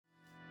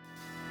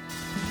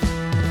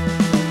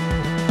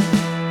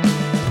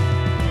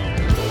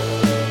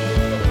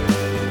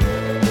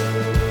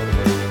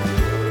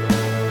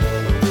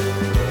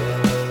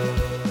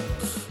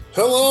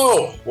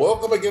Hello,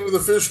 welcome again to the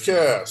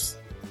Fishcast.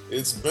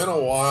 It's been a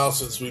while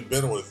since we've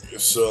been with you,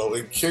 so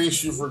in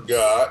case you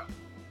forgot,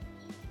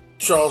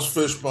 Charles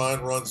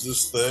Fishbein runs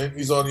this thing.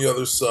 He's on the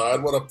other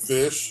side. What up,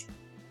 Fish?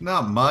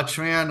 Not much,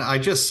 man. I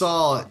just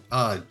saw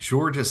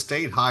Georgia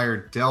State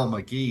hired Dell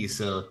McGee,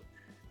 so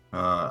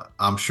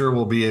I'm sure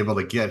we'll be able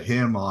to get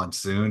him on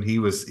soon.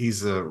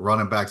 He's a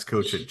running backs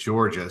coach at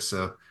Georgia,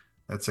 so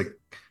that's a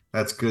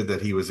that's good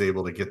that he was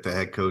able to get the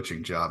head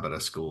coaching job at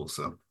a school.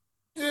 So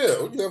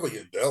Yeah, we can definitely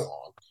get Dell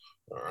on.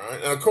 All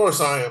right. And of course,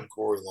 I am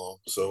Corey Long.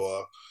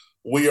 So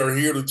we are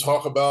here to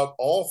talk about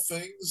all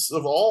things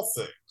of all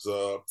things.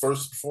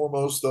 First and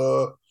foremost,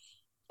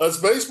 it's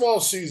baseball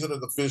season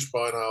in the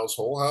Fishbein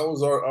household. How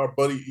is our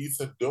buddy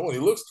Ethan doing? He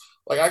looks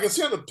like I can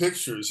see on the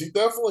pictures. He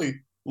definitely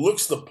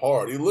looks the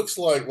part. He looks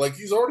like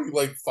he's already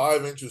like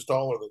 5 inches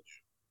taller than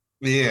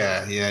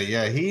yeah.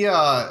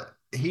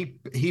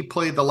 He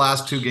played the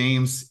last two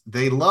games.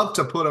 They love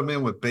to put him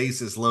in with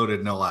bases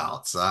loaded, no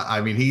outs.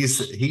 I mean, he's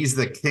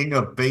the king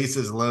of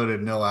bases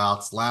loaded, no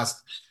outs.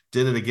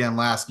 Did it again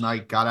last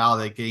night. Got out of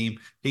that game.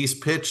 He's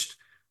pitched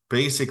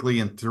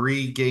basically in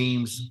 3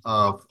 games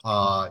of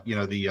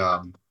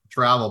the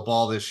travel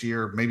ball this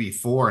year, maybe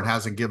 4, and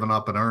hasn't given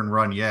up an earned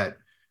run yet.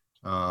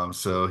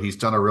 So he's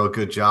done a real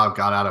good job.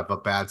 Got out of a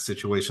bad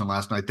situation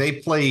last night. They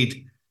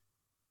played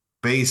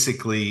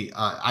basically,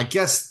 I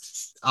guess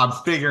I'm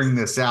figuring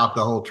this out,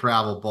 the whole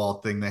travel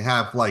ball thing. They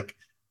have like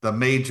the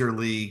major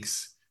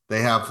leagues,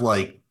 they have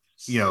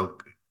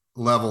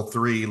level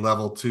 3,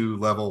 level 2,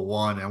 level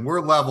 1, and we're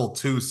level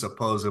 2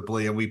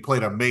 supposedly. And we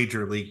played a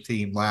major league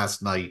team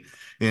last night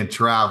in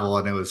travel,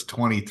 and it was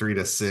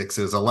 23-6.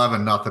 It was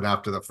 11-0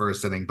 after the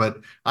first inning.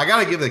 But I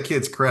got to give the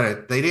kids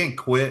credit. They didn't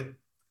quit.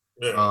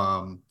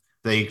 you.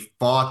 They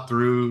fought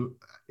through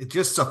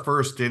just the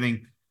first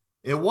inning.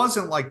 It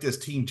wasn't like this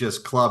team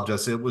just clubbed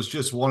us. It was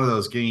just one of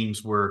those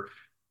games where,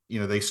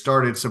 they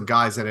started some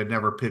guys that had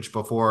never pitched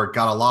before,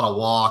 got a lot of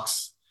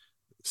walks,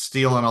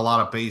 stealing a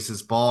lot of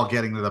bases, ball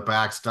getting to the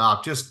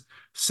backstop, just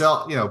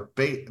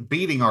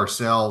beating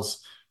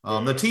ourselves.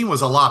 The team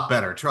was a lot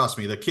better. Trust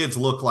me. The kids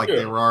looked like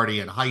they Yeah. were already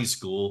in high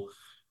school.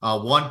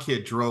 One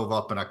kid drove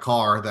up in a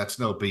car. That's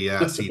no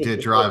BS. He did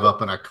drive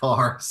up in a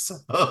car. So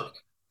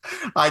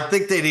I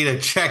think they need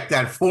to check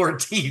that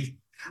 14.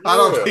 I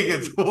don't Yeah. think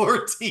it's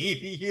 14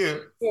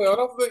 here. Yeah, I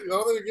don't think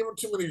they're giving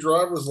too many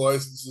driver's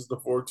licenses to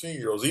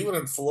 14-year-olds, even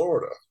in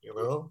Florida.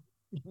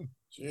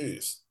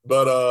 Jeez.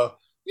 But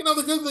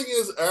the good thing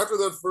is after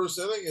that first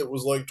inning it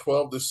was like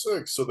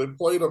 12-6. So they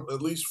played them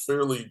at least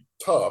fairly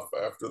tough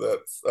after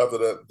that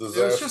It was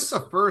disaster. just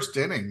the first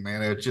inning,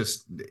 man. It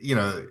just,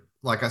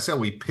 like I said,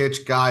 we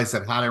pitched guys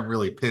that hadn't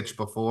really pitched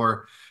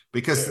before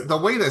because Yeah. the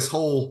way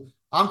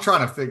I'm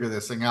trying to figure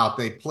this thing out.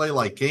 They play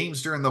like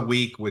games during the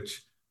week,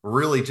 which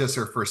really just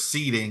are for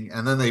seeding,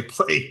 and then they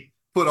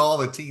put all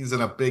the teams in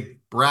a big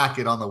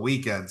bracket on the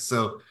weekend.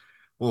 So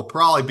we'll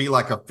probably be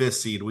like a 5th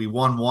seed. We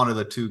won one of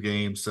the 2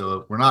 games,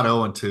 so we're not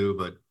 0-2,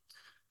 but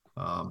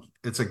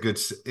it's a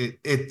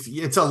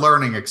it's a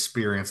learning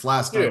experience.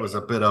 Last night Yeah. was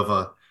a bit of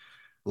a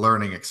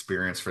learning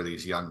experience for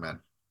these young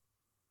men.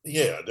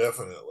 Yeah,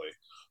 definitely.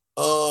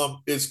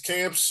 It's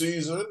camp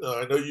season.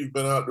 I know you've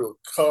been out to a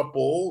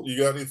couple. You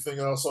got anything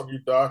else on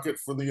your docket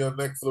for the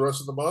rest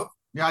of the month?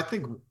 Yeah, I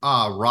think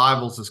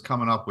Rivals is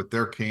coming up with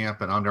their camp,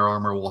 and Under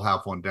Armour will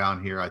have one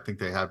down here. I think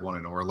they had one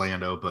in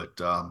Orlando, but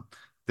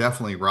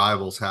definitely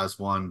Rivals has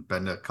one.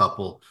 Been to a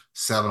couple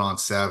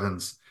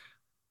 7-on-7s.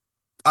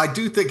 I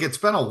do think it's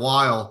been a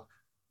while.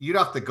 You'd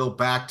have to go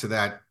back to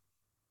that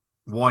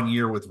one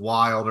year with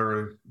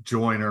Wilder,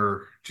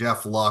 Joyner,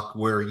 Jeff Luck,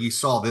 where you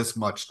saw this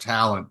much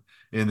talent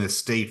in this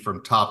state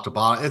from top to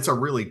bottom. It's a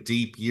really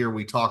deep year.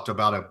 We talked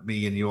about it,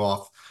 me and you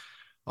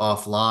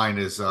offline,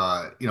 is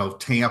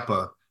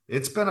Tampa.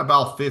 It's been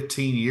about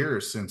 15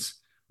 years since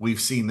we've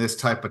seen this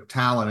type of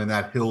talent in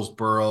that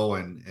Hillsborough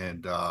and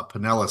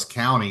Pinellas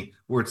County,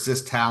 where it's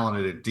this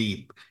talented and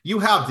deep. You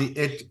have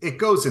it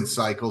goes in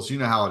cycles. You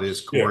know how it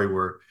is, Yeah. Corey,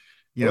 where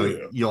Oh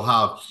yeah. you'll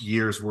have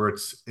years where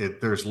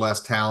there's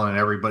less talent and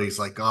everybody's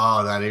like,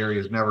 oh, that area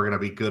is never going to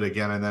be good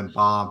again, and then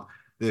bomb.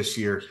 This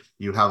year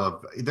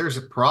there's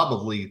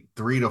probably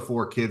 3 to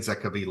 4 kids that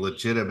could be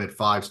legitimate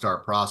 5-star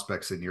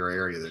prospects in your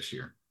area this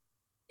year.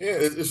 Yeah,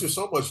 it's just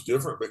so much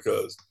different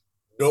because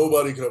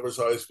nobody covers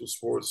high school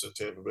sports in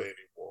Tampa Bay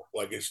anymore.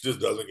 Like it just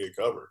doesn't get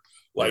covered.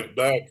 Yeah. Like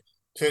back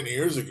 10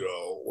 years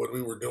ago when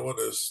we were doing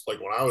this, like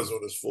when I was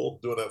doing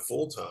that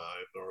full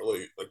time, or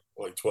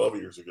like 12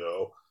 years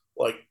ago,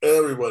 like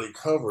everybody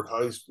covered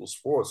high school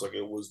sports. Like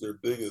it was their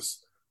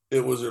biggest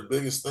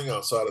thing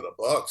outside of the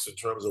Bucks in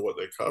terms of what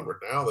they covered.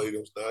 Now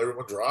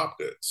everyone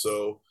dropped it.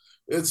 So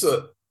it's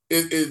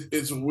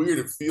it's weird.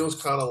 It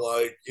feels kind of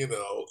like if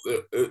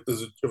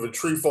a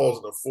tree falls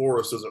in the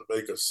forest, doesn't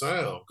make a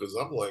sound. Because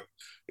I'm like,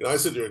 I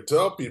sit there and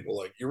tell people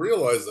like, you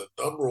realize the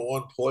number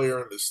one player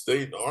in the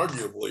state, and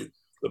arguably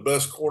the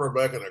best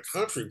cornerback in the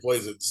country,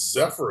 plays at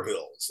Zephyr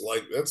Hills.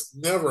 Like that's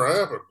never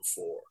happened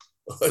before.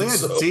 They And had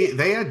so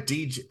they had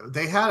DJ,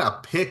 they had a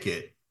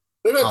Pickett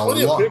they've had a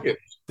plenty of lot.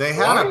 pickets. They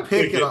had a Ryan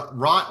Pickett.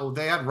 Pickett,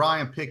 They had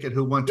Ryan Pickett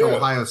who went to yeah,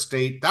 Ohio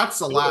State. That's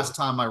the yeah, last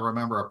time I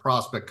remember a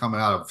prospect coming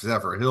out of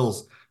Zephyr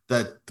Hills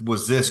that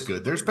was this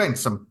good. There's been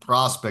some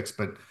prospects,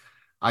 but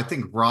I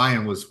think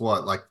Ryan was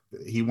what, like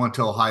he went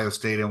to Ohio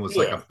State and was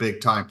like yeah, a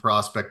big time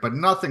prospect, but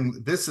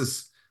nothing. This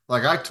is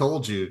like I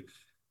told you,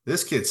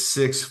 this kid's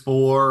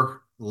 6'4",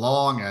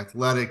 long,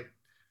 athletic,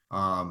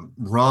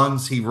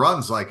 runs. He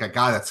runs like a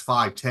guy that's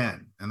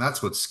 5'10", and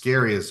that's what's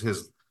scary is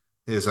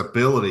his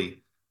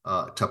ability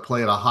to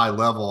play at a high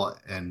level,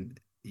 and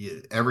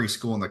every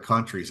school in the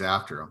country is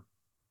after him.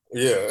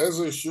 yeah, as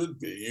it should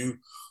be.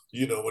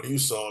 You know, when you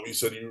saw him, you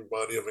said you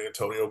reminded me of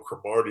Antonio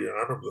Cromartie, and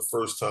I remember the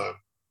first time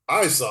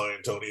I saw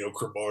Antonio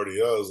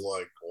Cromartie, I was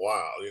like,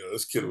 wow, you know,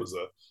 this kid was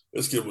a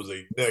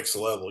next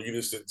level. You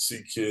just didn't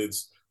see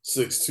kids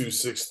 6'2",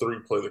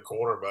 6'3" play the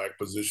cornerback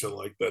position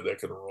like that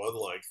can run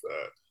like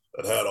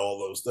that had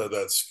all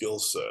that skill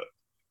set.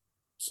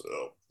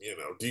 So, you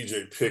know,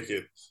 DJ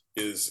Pickett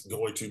is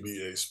going to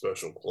be a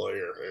special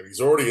player, and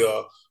he's already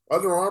a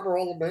Under Armour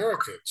All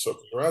American. So,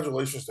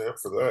 congratulations to him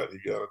for that. He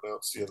got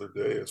announced the other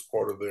day as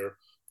part of their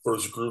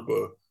first group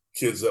of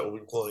kids that will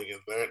be playing in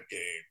that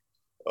game.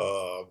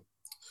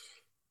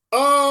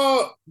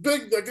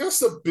 Big. I guess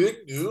the big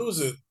news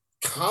in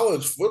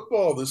college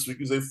football this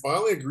week is they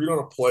finally agreed on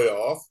a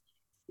playoff.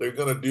 They're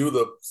going to do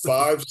the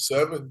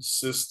 5-7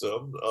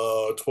 system,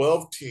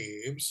 12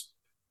 teams.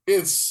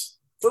 It's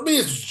for me,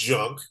 it's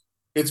junk.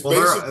 It's Well,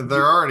 they're basically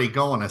already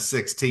going to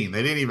 16.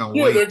 They didn't even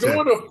yeah, they're wait to.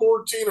 going to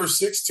 14 or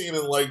 16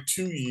 in like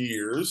 2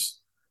 years.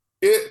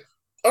 It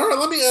all right.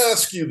 Let me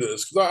ask you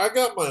this because I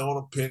got my own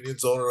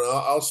opinions on it.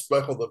 I'll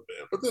speckle them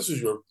in, but this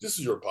is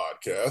your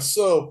podcast.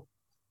 So,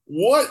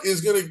 what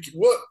is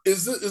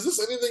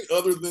this anything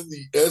other than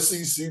the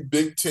SEC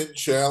Big Ten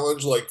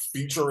Challenge, like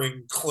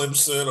featuring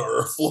Clemson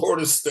or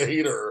Florida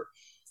State or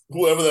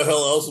whoever the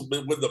hell else will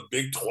win the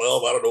Big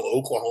 12? I don't know,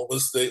 Oklahoma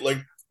State. Like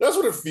that's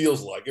what it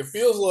feels like. It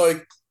feels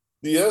like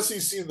the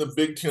SEC and the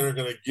Big Ten are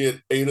going to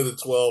get 8 of the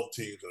 12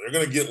 teams, and they're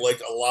going to get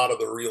like a lot of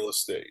the real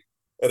estate.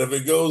 And if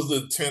it goes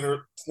to 10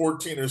 or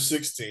 14 or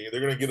 16,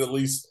 they're going to get at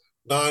least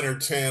 9 or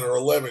 10 or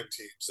 11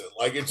 teams in.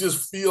 Like it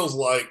just feels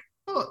like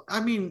Well,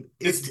 I mean,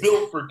 it's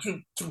built for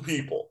two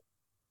people.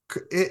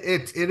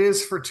 it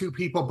is for two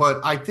people,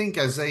 but I think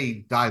as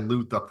they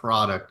dilute the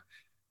product,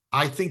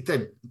 I think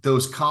that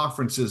those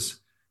conferences,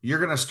 you're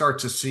going to start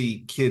to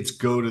see kids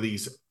go to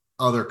these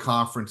other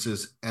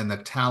conferences, and the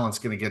talent's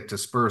going to get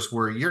dispersed.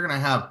 Where you're going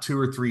to have two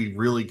or three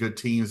really good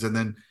teams, and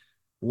then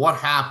what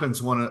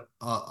happens when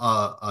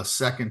a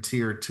second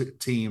tier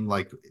team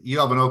like you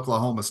have an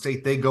Oklahoma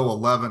State, they go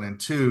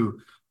 11-2.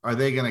 Are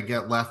they going to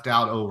get left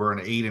out over an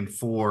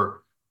 8-4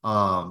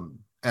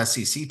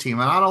 SEC team?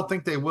 And I don't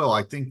think they will.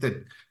 I think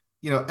that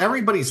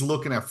everybody's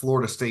looking at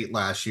Florida State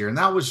last year, and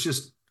that was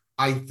just,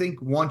 I think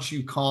once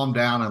you calm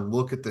down and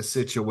look at the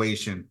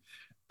situation,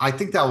 I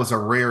think that was a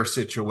rare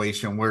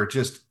situation where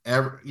just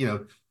now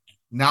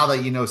that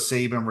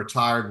Saban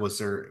retired, was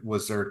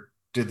there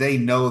did they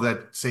know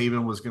that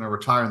Saban was going to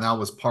retire and that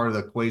was part of the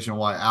equation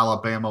why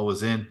Alabama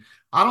was in?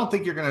 I don't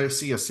think you're going to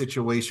see a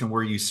situation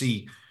where you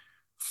see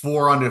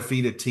four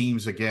undefeated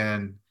teams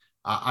again.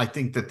 I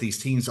think that these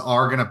teams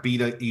are going to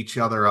beat each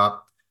other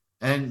up,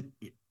 and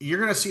you're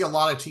going to see a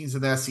lot of teams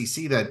in the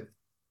SEC that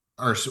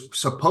are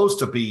supposed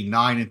to be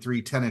 9-3,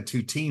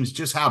 10-2 teams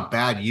just have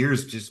bad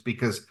years just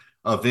because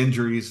of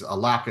injuries, a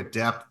lack of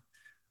depth.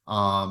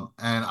 And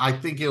I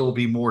think it will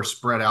be more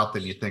spread out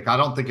than you think. I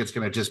don't think it's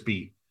going to just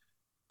be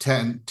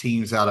 10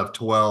 teams out of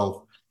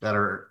 12 that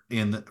are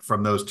in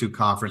from those two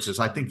conferences.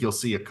 I think you'll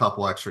see a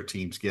couple extra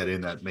teams get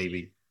in that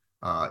maybe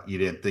you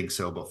didn't think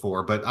so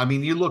before. But I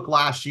mean, you look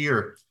last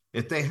year,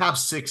 if they have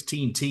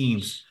 16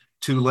 teams,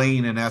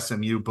 Tulane and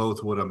SMU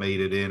both would have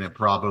made it in, and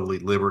probably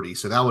Liberty.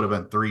 So that would have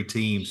been three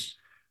teams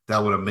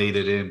that would have made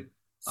it in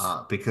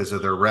because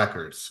of their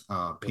records.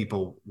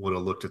 People would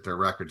have looked at their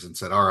records and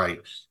said, all right,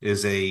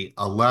 is a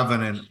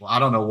 11 and I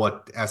don't know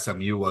what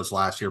SMU was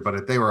last year, but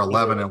if they were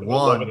 11-1,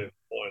 11-1,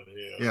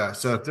 yeah. yeah.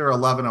 So if they're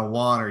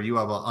 11-1, or you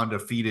have an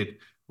undefeated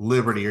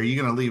Liberty, are you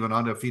going to leave an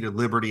undefeated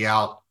Liberty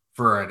out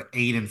for an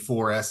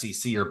 8-4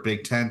 SEC or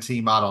Big Ten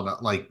team? I don't know.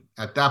 Like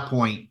at that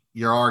point,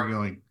 you're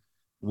arguing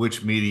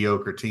which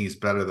mediocre team is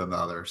better than the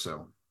other.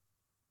 So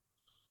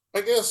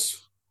I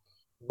guess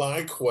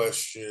my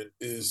question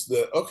is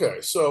that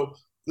okay, so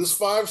this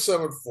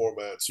 5-7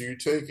 format, so you're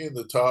taking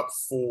the top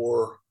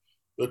four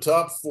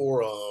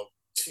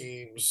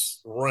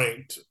teams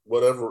ranked,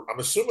 whatever. I'm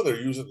assuming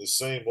they're using the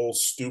same old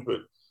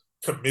stupid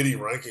committee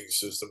ranking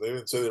system. They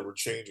didn't say they were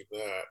changing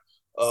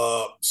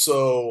that.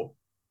 So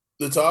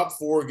the top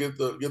four get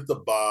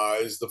the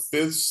buys. The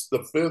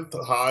fifth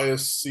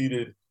highest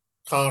seeded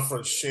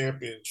conference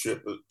champion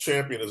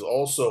is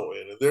also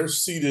in, and they're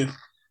seeded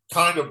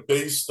kind of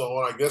based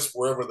on, I guess,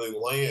 wherever they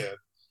land.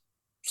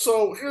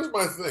 So here's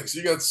my thing. So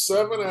you got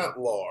seven at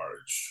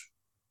large.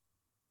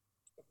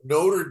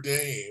 Notre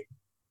Dame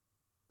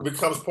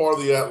becomes part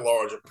of the at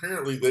large.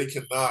 Apparently, they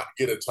cannot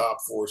get a top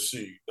four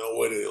seed. No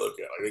way do they look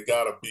at it. Like, they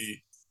got to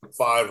be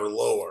five or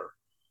lower.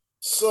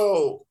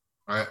 So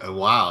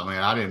Wow,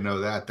 man, I didn't know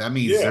that. That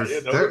means Yeah, yeah,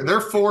 no,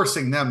 they're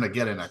forcing them to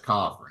get in a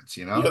conference,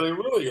 you yeah, know? they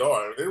really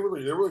are. They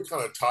really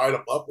kind of tied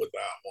them up with that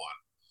one.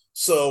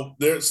 So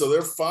they're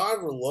five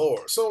or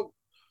lower. So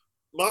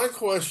my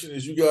question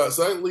is, you guys,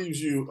 that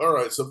leaves you all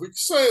right. So if we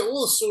say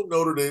we'll assume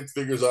Notre Dame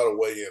figures out a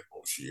way in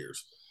most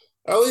years,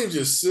 that leaves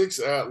you six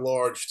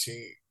at-large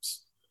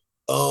teams.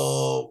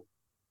 Um,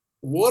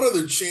 what are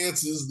the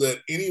chances that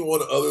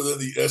anyone other than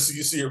the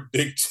SEC or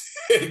Big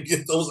Ten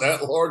get those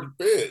at-large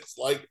bids?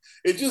 Like,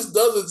 it just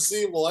doesn't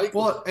seem likely.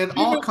 Well, and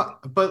Even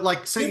but like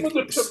even say,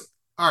 the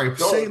all right,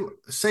 go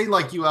say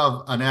like you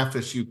have an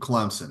FSU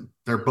Clemson,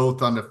 they're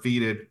both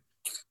undefeated,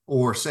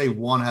 or say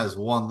one has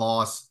one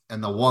loss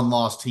and the one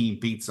loss team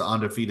beats the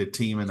undefeated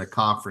team in the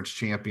conference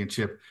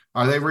championship.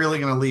 Are they really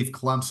going to leave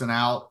Clemson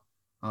out?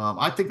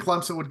 I think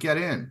Clemson would get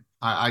in.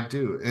 I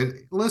do.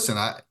 Listen,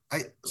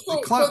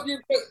 so, but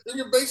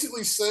you're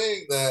basically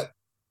saying that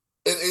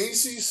an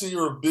ACC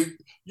or a big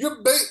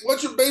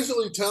what you're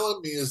basically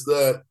telling me is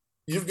that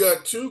you've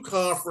got two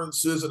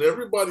conferences and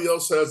everybody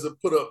else has to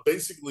put up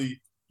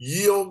basically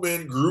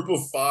yeoman group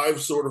of five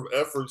sort of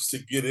efforts to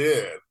get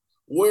in,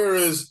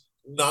 whereas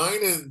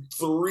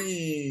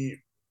 9-3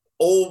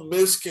 Ole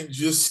Miss can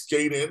just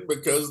skate in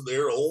because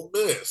they're Ole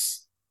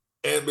Miss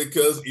and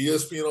because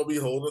ESPN will be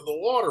holding the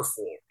water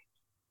for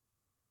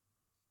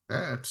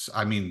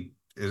I mean,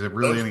 is it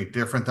really them. any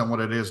different than what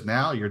it is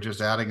now? You're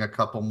just adding a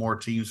couple more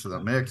teams to the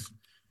mix.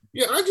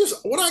 Yeah,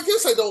 what I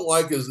guess I don't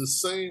like is the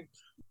same.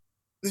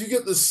 You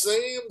get the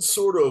same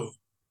sort of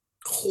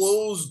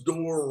closed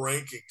door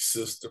ranking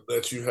system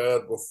that you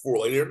had before.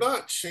 Like they're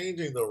not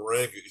changing the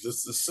rankings.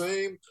 It's the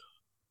same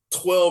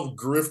 12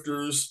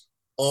 grifters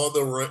on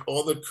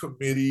the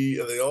committee,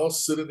 and they all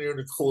sit in there in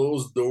a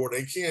closed door,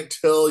 and they can't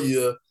tell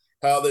you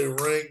how they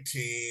rank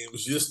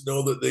teams. Just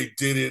know that they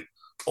did it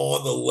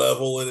on the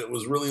level, and it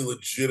was really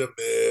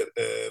legitimate.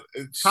 And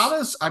it's How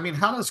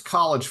does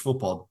college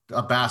football,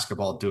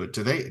 basketball do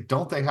it?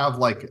 Don't they have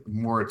like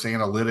more it's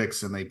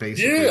analytics and they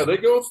Yeah, basically, they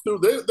go through.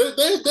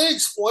 They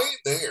explain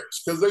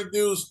theirs because they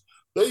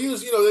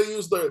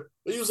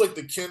use like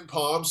the Ken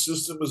Palm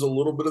system as a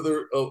little bit of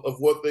of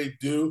what they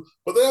do,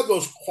 but they have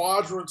those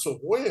quadrants of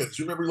wins.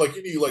 You remember, like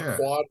you need like yeah.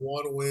 quad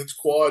one wins,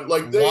 quad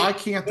like Why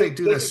can't they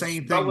do they the can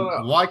same spell thing? it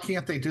out. Why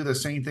can't they do the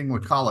same thing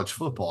with college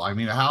football? I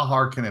mean, how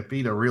hard can it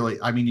be to really?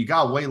 I mean, you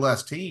got way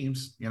less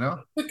teams, you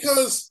know?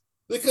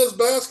 Because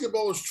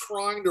basketball is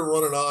trying to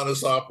run an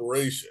honest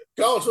operation.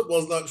 College football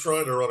is not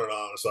trying to run an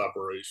honest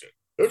operation.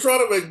 They're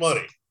trying to make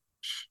money.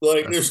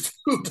 Like there's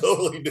two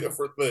totally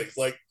different things.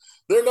 Like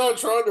they're not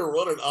trying to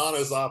run an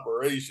honest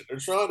operation. They're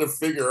trying to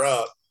figure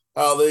out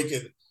how they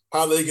can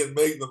how they can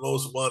make the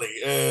most money.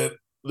 And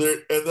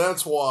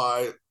that's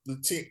why the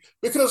team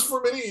because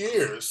for many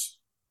years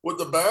with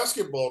the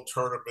basketball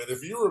tournament,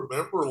 if you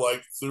remember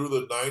like through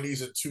the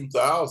 90s and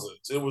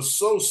 2000s, it was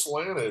so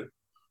slanted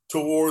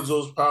towards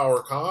those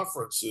power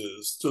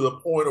conferences to the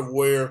point of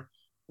where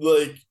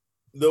like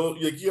though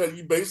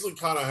you basically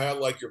kind of had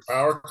like your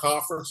power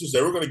conferences.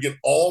 They were going to get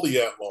all the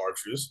at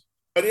larges,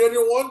 and you had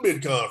your one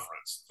bid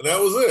conference, and that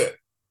was it.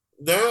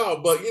 Now,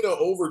 but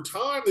over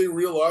time they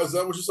realized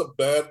that was just a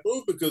bad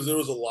move because there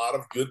was a lot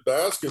of good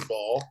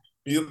basketball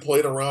being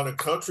played around a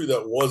country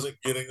that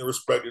wasn't getting the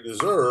respect it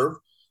deserved.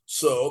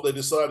 So they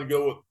decided to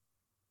go with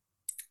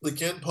the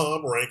Ken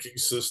Palm ranking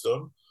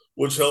system,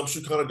 which helps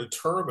you kind of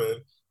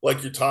determine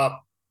like your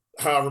top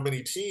however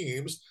many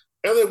teams.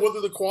 And they went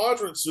through the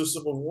quadrant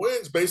system of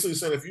wins, basically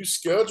saying if you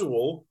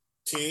schedule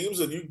teams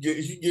and you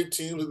get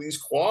teams in these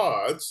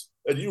quads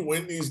and you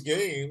win these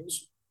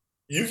games,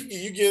 you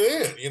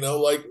get in.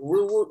 Like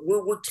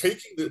we're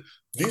taking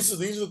these are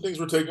the things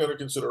we're taking under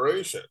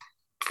consideration.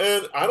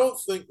 And I don't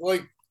think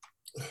like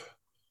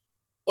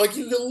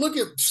you can look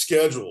at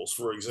schedules,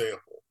 for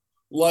example.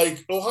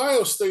 Like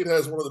Ohio State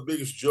has one of the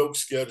biggest joke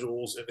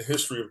schedules in the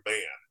history of man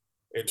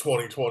in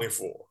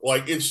 2024.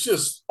 Like it's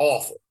just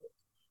awful.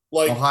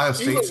 Like Ohio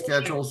even State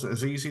schedules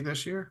is easy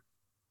this year.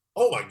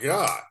 oh my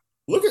god,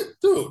 look at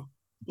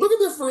look at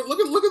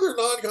their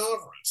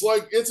non-conference.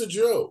 Like it's a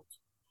joke.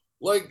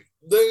 Like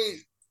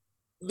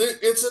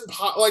it's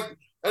like,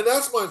 and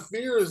that's my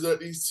fear is that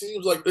these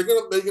teams like they're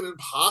going to make it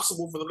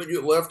impossible for them to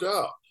get left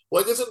out.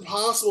 Like it's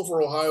impossible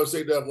for Ohio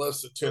State to have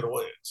less than 10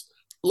 wins.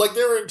 Like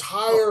their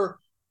Well, entire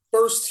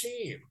first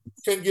team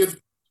can get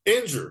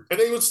injured and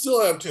they would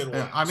still have 10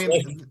 yeah, I wins.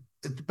 Like, mean,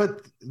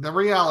 but the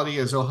reality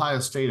is Ohio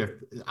State.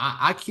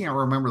 I can't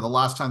remember the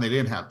last time they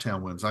didn't have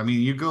 10 wins. I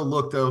mean, you go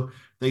look though.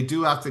 They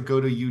do have to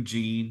go to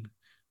Eugene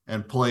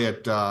and play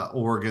at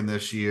Oregon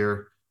this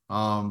year.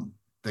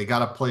 They got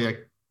to play at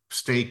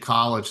State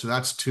College, so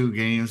that's 2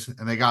 games,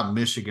 and they got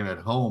Michigan at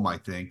home, I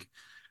think.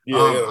 yeah,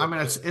 yeah. I mean,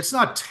 it's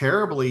not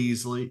terribly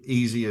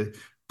easy,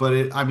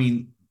 but I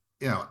mean,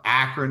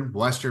 Akron,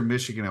 Western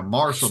Michigan, and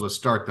Marshall to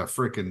start the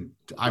freaking.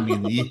 I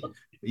mean,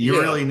 you Yeah,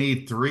 really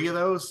need 3 of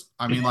those.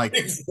 I mean, like,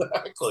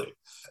 exactly.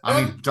 I And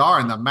mean,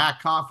 darn, the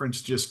MAC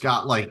conference just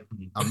got like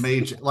a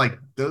major. Like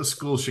those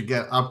schools should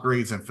get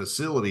upgrades and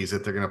facilities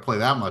if they're going to play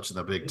that much in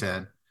the Big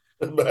Ten.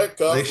 MAC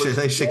They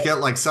conference. should get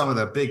like some of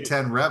the Big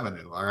Ten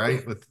revenue. All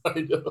right.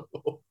 I know.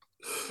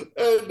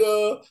 And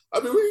I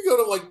mean, we can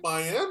go to like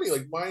Miami.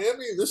 Like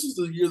Miami, this is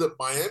the year that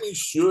Miami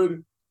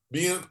should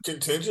be in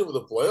contention with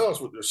the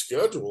playoffs with their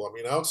schedule. I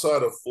mean,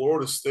 outside of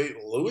Florida State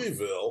and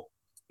Louisville,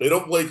 they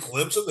don't play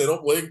Clemson. They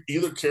don't play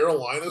either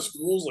Carolina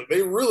schools. Like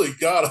they really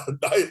got a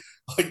night.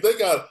 Like they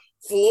got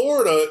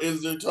Florida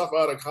is their tough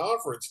out of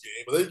conference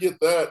game, and they get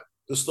that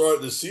to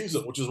start the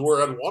season, which is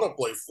where I'd want to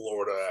play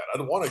Florida at.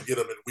 I'd want to get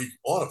them in week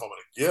one if I'm going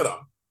to get them.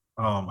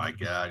 Oh my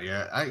God.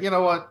 Yeah. You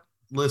know what?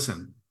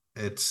 Listen,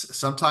 it's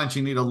sometimes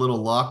you need a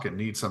little luck and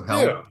need some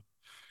help.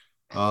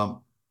 Yeah.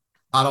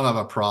 I don't have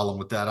a problem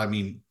with that. I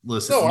mean,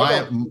 listen,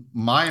 No,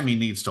 Miami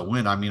needs to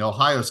win. I mean,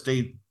 Ohio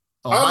State,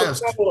 I have a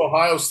problem with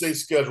Ohio State's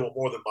schedule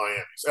more than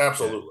Miami's.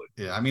 Absolutely.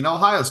 Yeah. I mean,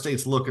 Ohio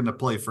State's looking to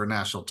play for a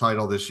national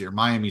title this year.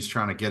 Miami's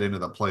trying to get into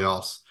the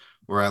playoffs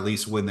or at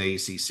least win the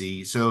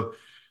ACC. So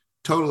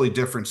totally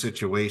different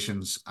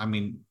situations. I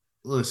mean,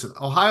 listen,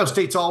 Ohio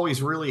State's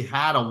always really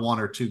had a 1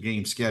 or 2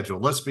 game schedule.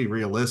 Let's be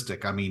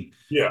realistic. I mean,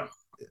 yeah,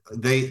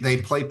 they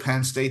play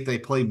Penn State, they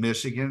play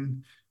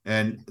Michigan,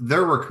 and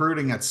they're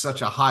recruiting at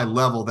such a high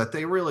level that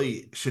they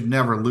really should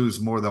never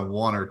lose more than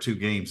 1 or 2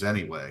 games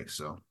anyway.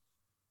 So,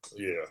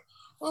 yeah.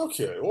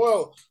 Okay.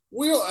 Well,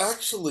 we'll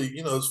actually,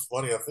 it's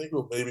funny. I think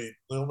we'll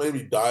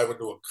maybe dive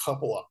into a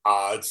couple of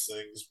odds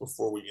things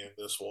before we end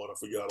this one if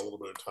we got a little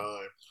bit of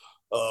time.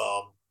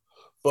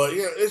 But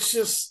yeah, it's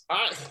just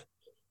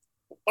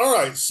all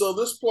right. So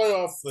this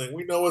playoff thing,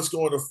 we know it's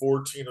going to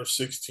 14 or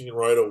 16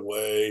 right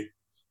away.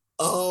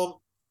 Um,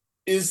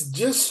 is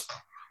just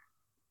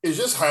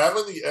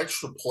having the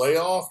extra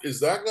playoff, is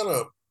that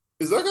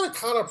gonna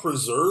kind of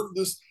preserve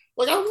this?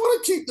 Like, I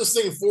want to keep this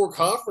thing 4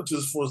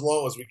 conferences for as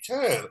long as we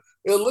can.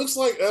 It looks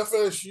like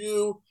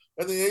FSU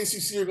and the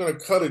ACC are going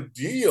to cut a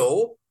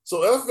deal,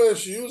 so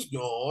FSU's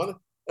gone.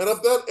 And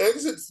if that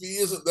exit fee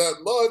isn't that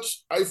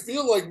much, I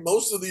feel like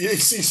most of the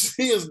ACC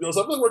is gone.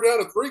 So I think we're down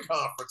to 3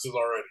 conferences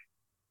already.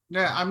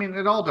 yeah, I mean,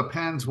 it all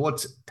depends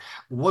what's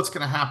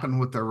going to happen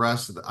with the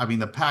rest of I mean,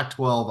 the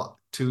Pac-12,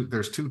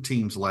 there's 2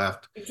 teams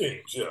left.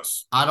 Teams,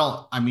 yes.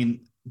 I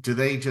mean, do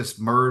they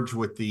just merge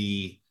with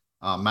the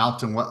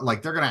Mountain?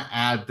 Like they're going to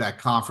add that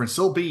conference.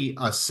 There'll be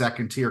a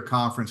second tier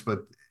conference, but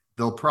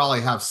they'll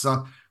probably have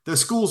the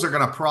schools are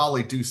going to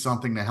probably do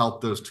something to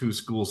help those 2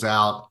 schools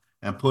out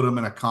and put them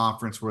in a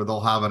conference where they'll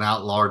have an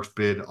at-large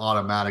bid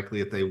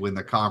automatically if they win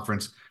the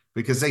conference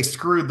because they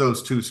screwed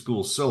those 2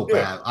 schools so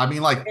bad. I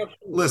mean, like,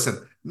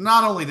 listen,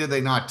 not only did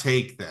they not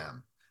take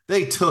them,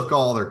 they took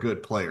all their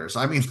good players.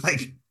 I mean,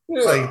 hey,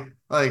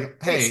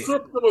 they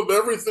stripped them of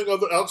everything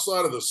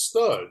outside of the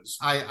studs.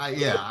 I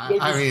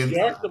mean,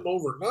 jacked them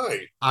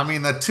overnight. I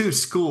mean, the 2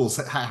 schools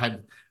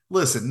had.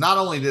 Listen, not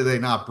only did they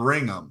not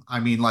bring them, I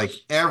mean, like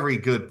every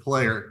good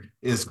player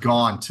is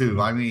gone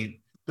too. I mean,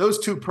 those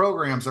 2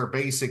 programs are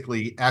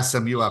basically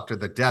SMU after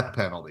the death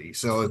penalty.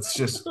 So it's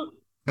just.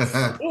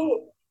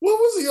 What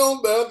was the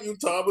old Matthew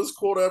Thomas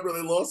quote after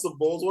they lost the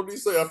Bulls? What did he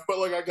say? I felt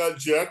like I got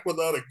jacked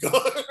without a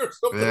gun or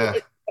something. Yeah,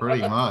 like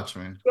pretty much,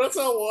 man. That's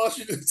how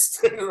Washington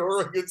State and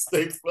Oregon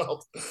State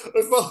felt.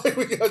 It felt like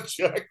we got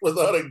jacked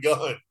without a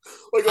gun.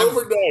 Like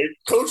overnight,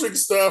 coaching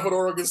staff at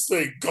Oregon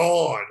State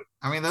gone.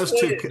 I mean,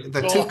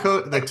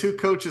 the 2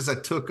 coaches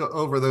that took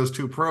over those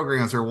 2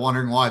 programs are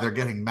wondering why they're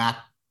getting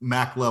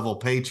Mac level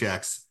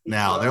paychecks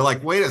now. They're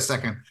like, wait a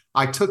second,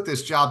 I took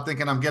this job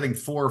thinking I'm getting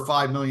 $4 or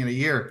 $5 million a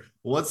year.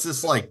 What's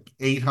this like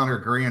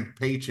 $800,000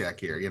 paycheck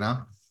here? You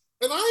know?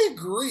 And I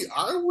agree.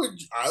 I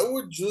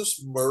would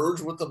just merge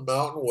with the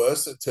Mountain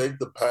West and take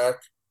the Pac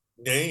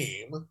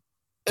name.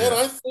 And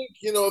I think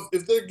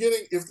if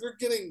they're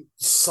getting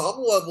some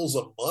levels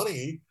of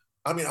money.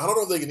 I mean, I don't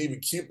know if they can even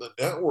keep the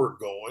network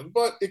going,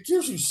 but it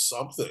gives you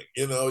something.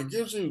 It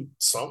gives you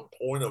some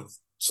point of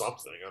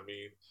something. I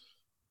mean,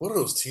 what are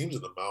those teams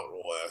in the Mountain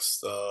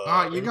West?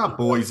 You got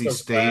Boise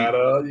State.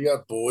 You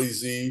got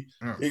Boise.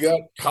 Yeah. You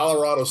got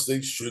Colorado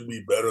State should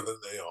be better than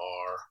they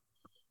are.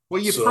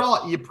 Well,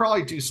 you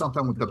probably do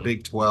something with the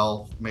Big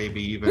 12,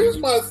 maybe even. Here's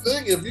my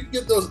thing: if you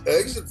get those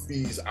exit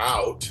fees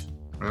out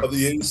of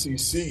the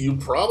ACC, you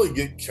probably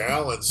get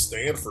Cal and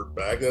Stanford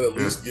back. That at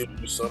least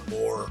gives you some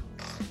more.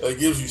 At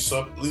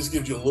least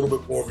gives you a little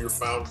bit more of your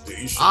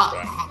foundation.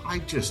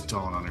 I just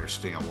don't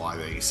understand why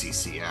the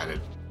ACC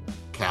added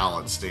Cal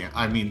and Stanford.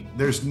 I mean,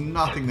 there's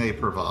nothing they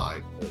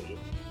provide.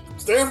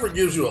 Stanford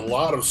gives you a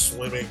lot of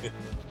swimming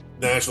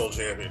national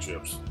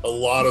championships, a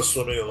lot of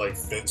swimming and like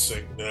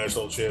fencing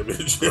national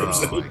championships.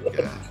 Oh my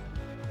God.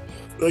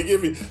 They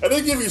give you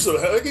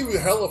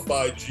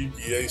hellified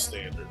GPA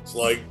standards.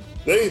 Like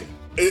they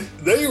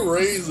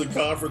raise the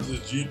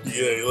conference's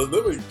GPA. Let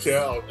them and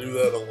Cal do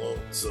that alone.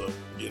 So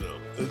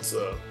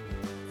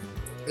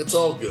it's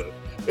all good.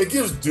 It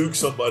gives Duke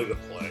somebody to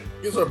play.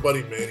 It gives our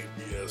buddy Manny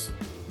Diaz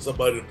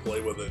somebody to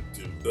play with at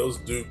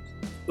Duke.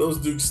 Those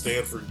Duke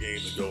Stanford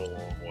games go a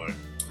long way.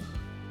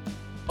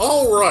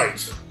 All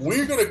right,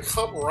 we're going to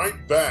come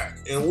right back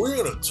and we're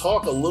going to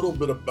talk a little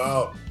bit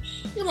about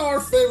our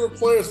favorite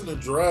players in the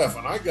draft.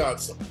 And I got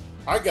some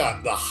I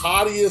got the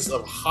hottiest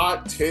of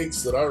hot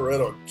takes that I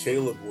read on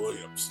Caleb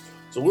Williams.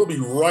 So we'll be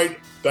right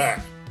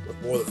back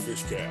with more of the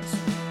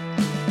Fishcast.